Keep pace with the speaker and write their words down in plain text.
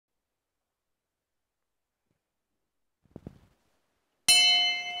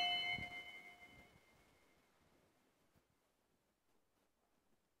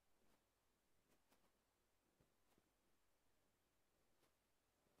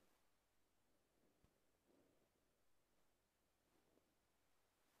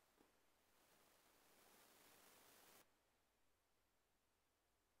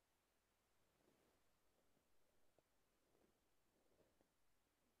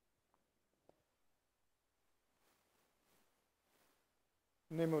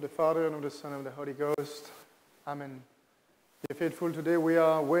In the name of the Father, and of the Son, and of the Holy Ghost. Amen. Dear faithful, today we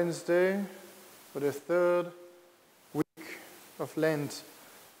are Wednesday for the third week of Lent,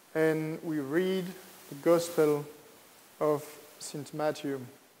 and we read the Gospel of St. Matthew.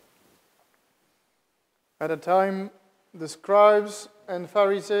 At a time, the scribes and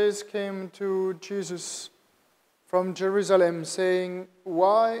Pharisees came to Jesus from Jerusalem, saying,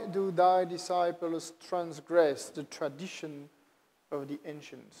 "Why do thy disciples transgress the tradition of the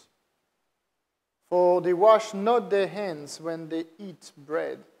ancients? For they wash not their hands when they eat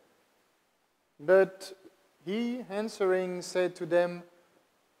bread." But he, answering, said to them,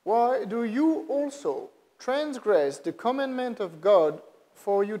 "Why do you also transgress the commandment of God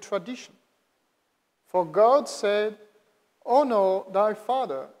for your tradition? For God said, 'Honor thy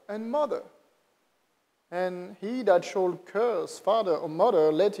father and mother,' and he that shall curse father or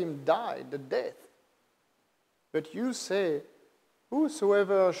mother, let him die the death. But you say,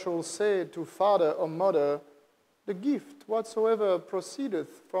 'Whosoever shall say to father or mother, the gift whatsoever proceedeth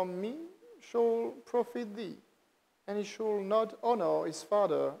from me shall profit thee, and he shall not honor his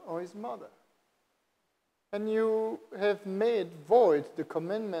father or his mother.' And you have made void the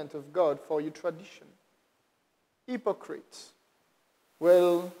commandment of God for your tradition. Hypocrites!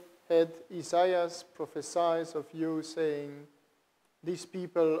 Well had Isaiah prophesied of you, saying, 'These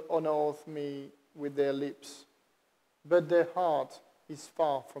people honor me with their lips, but their heart is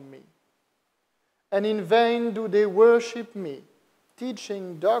far from me. And in vain do they worship me,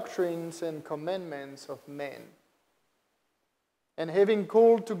 teaching doctrines and commandments of men.' And having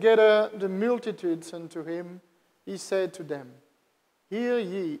called together the multitudes unto him, he said to them, 'Hear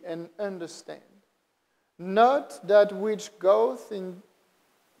ye and understand. Not that which goeth into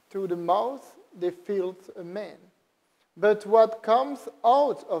the mouth defileth a man, but what cometh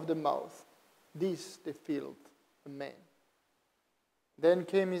out of the mouth, this defileth a man.' Then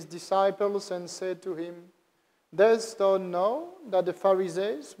came his disciples and said to him, 'Dost thou know that the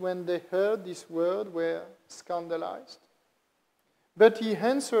Pharisees, when they heard this word, were scandalized?' But he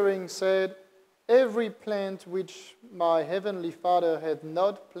answering said, 'Every plant which my heavenly Father hath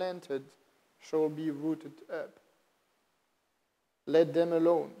not planted shall be rooted up. Let them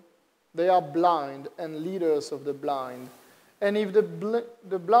alone. They are blind and leaders of the blind. And if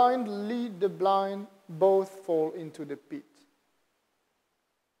the blind lead the blind, both fall into the pit.'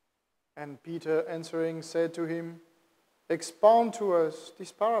 And Peter answering said to him, 'Expound to us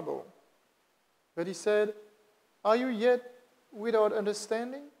this parable.' But he said, 'Are you yet without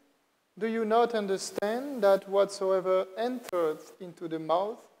understanding? Do you not understand that whatsoever entereth into the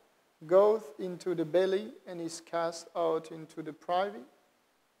mouth goeth into the belly and is cast out into the privy?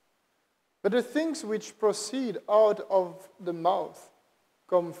 But the things which proceed out of the mouth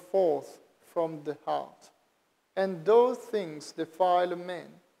come forth from the heart, and those things defile a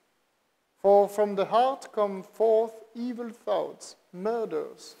man. For from the heart come forth evil thoughts,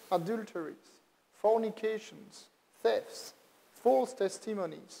 murders, adulteries, fornications, thefts, false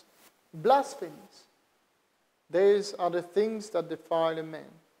testimonies, blasphemies. These are the things that defile a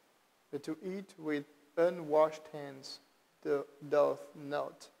man. But to eat with unwashed hands doth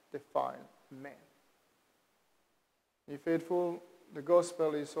not defile a man." Be faithful, the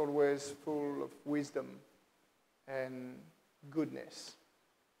gospel is always full of wisdom and goodness.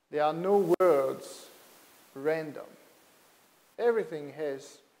 There are no words random. Everything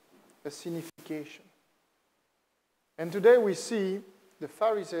has a signification. And today we see the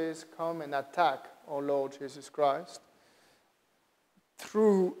Pharisees come and attack our Lord Jesus Christ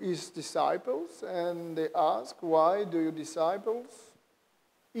through his disciples, and they ask, "Why do your disciples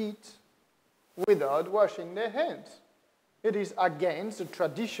eat without washing their hands? It is against the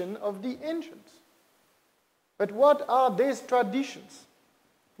tradition of the ancients." But what are these traditions?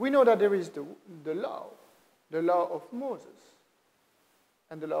 We know that there is the law of Moses,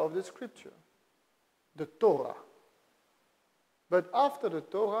 and the law of the Scripture, the Torah. But after the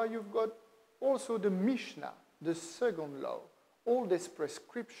Torah, you've got also the Mishnah, the second law, all these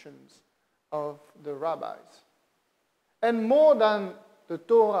prescriptions of the rabbis. And more than the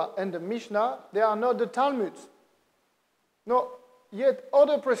Torah and the Mishnah, they are not the Talmuds, no, yet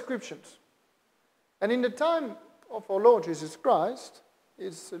other prescriptions. And in the time of our Lord Jesus Christ,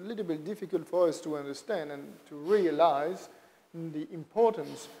 it's a little bit difficult for us to understand and to realize the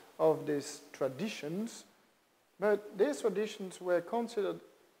importance of these traditions, but these traditions were considered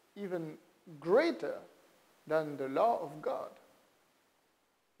even greater than the law of God.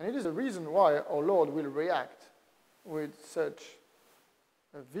 And it is the reason why our Lord will react with such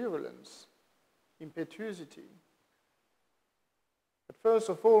a virulence, impetuosity. But first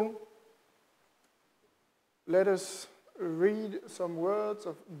of all, let us read some words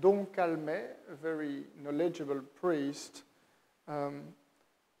of Don Calmet, a very knowledgeable priest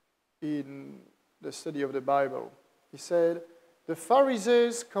in the study of the Bible. He said, the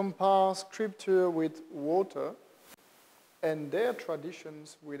Pharisees compare scripture with water and their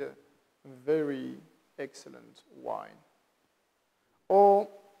traditions with a very excellent wine. Or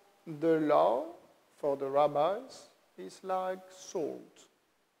the law for the rabbis is like salt,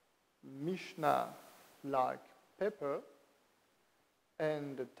 Mishnah like pepper,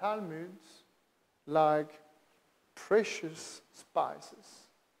 and the Talmuds like precious spices.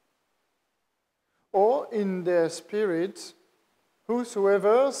 Or in their spirit,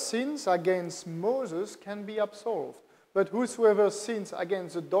 whosoever sins against Moses can be absolved, but whosoever sins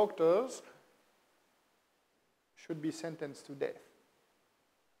against the doctors should be sentenced to death.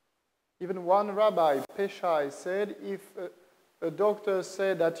 Even one rabbi, Peshai, said if a doctor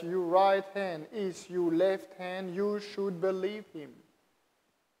said that your right hand is your left hand, you should believe him.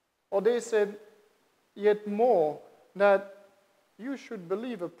 Or they said yet more, that you should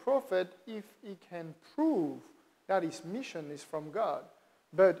believe a prophet if he can prove that his mission is from God.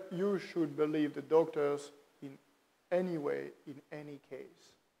 But you should believe the doctors in any way, in any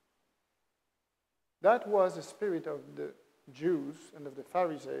case. That was the spirit of the Jews and of the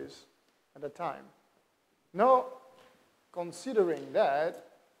Pharisees at the time. Now, considering that,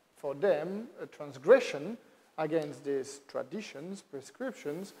 for them, a transgression against these traditions,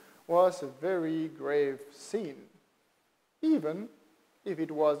 prescriptions, was a very grave sin, even if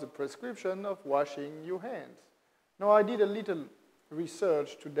it was the prescription of washing your hands. Now, I did a little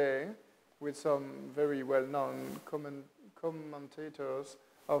research today with some very well-known commentators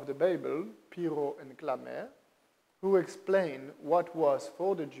of the Bible, Pirot and Clamer, who explain what was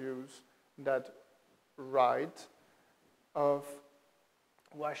for the Jews that rite of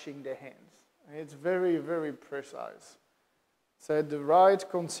washing their hands. And it's very, very precise. Said the rite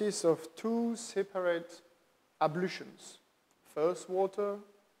consists of two separate ablutions, first water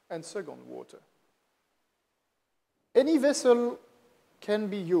and second water. Any vessel can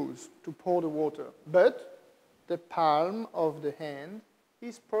be used to pour the water, but the palm of the hand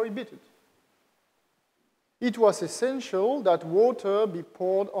is prohibited. It was essential that water be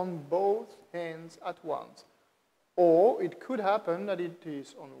poured on both hands at once, or it could happen that it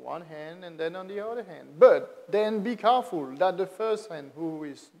is on one hand and then on the other hand. But then be careful that the first hand,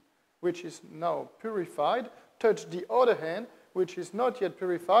 which is now purified, touch the other hand, which is not yet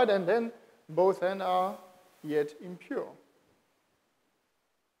purified, and then both hands are yet impure.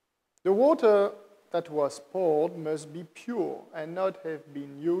 The water that was poured must be pure and not have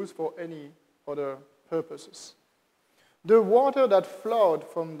been used for any other purposes. The water that flowed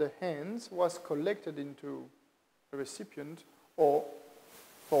from the hands was collected into a recipient or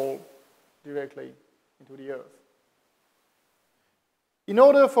fall directly into the earth. In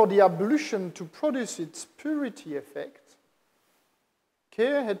order for the ablution to produce its purity effect,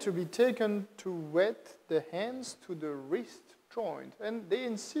 care had to be taken to wet the hands to the wrist joint, and they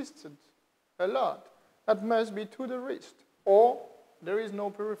insisted a lot. That must be to the wrist, or there is no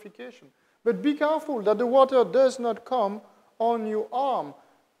purification. But be careful that the water does not come on your arm,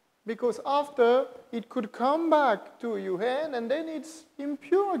 because after it could come back to your hand and then it's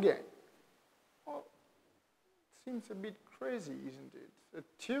impure again. Well, it seems a bit crazy, isn't it? A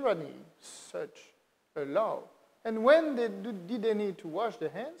tyranny, such a law. And when did they need to wash their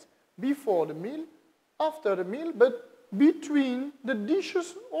hands? Before the meal, after the meal, but between the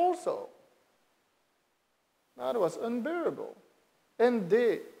dishes also. That was unbearable. And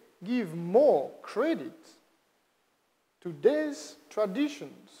they give more credit to these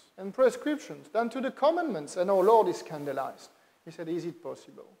traditions and prescriptions than to the commandments. And our Lord is scandalized. He said, is it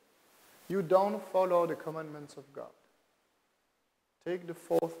possible? You don't follow the commandments of God. Take the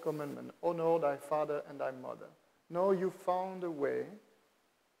fourth commandment, honor thy father and thy mother. No, you found a way,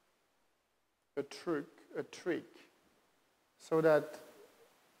 a trick, so that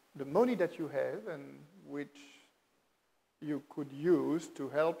the money that you have and which you could use to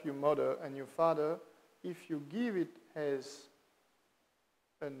help your mother and your father, if you give it as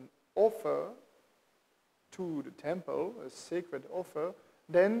an offer to the temple, a sacred offer,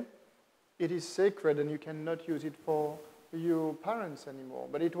 then it is sacred and you cannot use it for your parents anymore.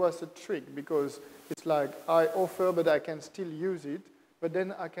 But it was a trick, because it's like, I offer but I can still use it, but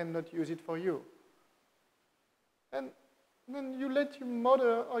then I cannot use it for you. And then you let your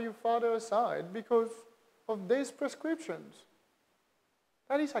mother or your father aside because of these prescriptions.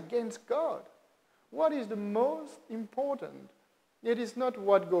 That is against God. What is the most important? It is not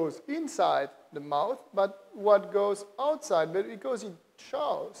what goes inside the mouth, but what goes outside, but because it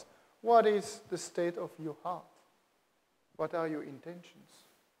shows what is the state of your heart. What are your intentions?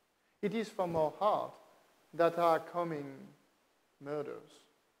 It is from our heart that are coming murders,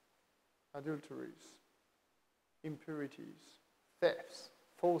 adulteries, impurities, thefts,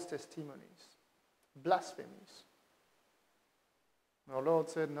 false testimonies, blasphemies. Our Lord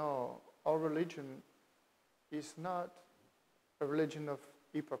said, no, our religion is not a religion of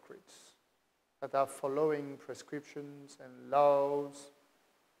hypocrites that are following prescriptions and laws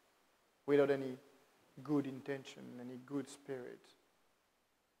without any good intention, any good spirit.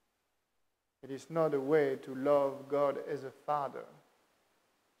 It is not a way to love God as a father,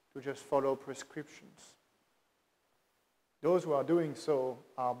 to just follow prescriptions. Those who are doing so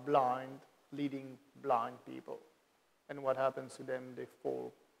are blind, leading blind people. And what happens to them? They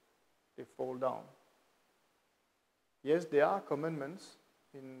fall down. Yes, there are commandments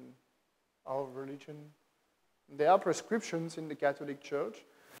in our religion. There are prescriptions in the Catholic Church,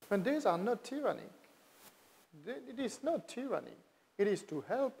 but these are not tyranny. It is not tyranny. It is to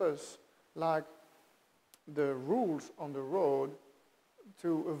help us, like the rules on the road,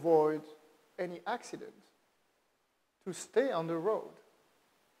 to avoid any accident, to stay on the road,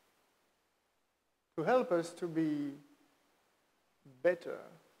 to help us to be better,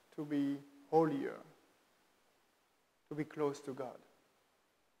 to be holier, to be close to God,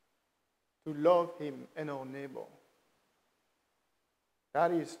 to love Him and our neighbor.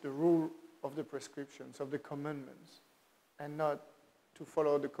 That is the rule of the prescriptions, of the commandments, and not to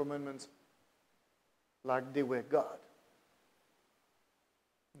follow the commandments like they were God.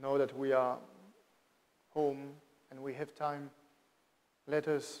 Now that we are home and we have time, let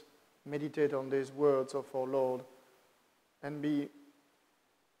us meditate on these words of our Lord and be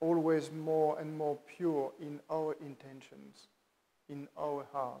always more and more pure in our intentions, in our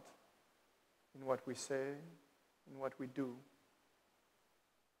heart, in what we say, in what we do.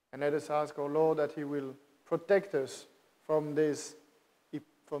 And let us ask our Lord that He will protect us from this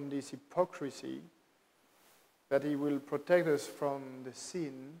hypocrisy, that He will protect us from the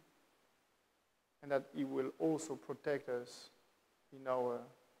sin, and that He will also protect us in our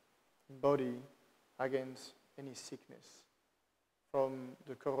body against any sickness. From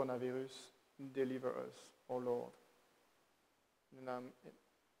the coronavirus, deliver us, O Lord. In the name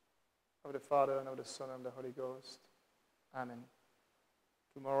of the Father, and of the Son, and of the Holy Ghost. Amen.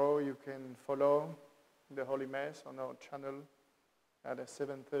 Tomorrow you can follow the Holy Mass on our channel at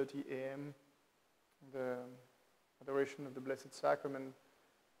 7:30 a.m. The Adoration of the Blessed Sacrament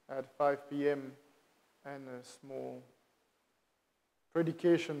at 5 p.m. and a small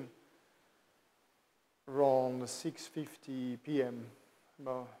predication around 6:50 p.m.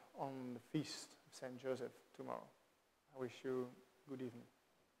 on the feast of Saint Joseph tomorrow. I wish you good evening.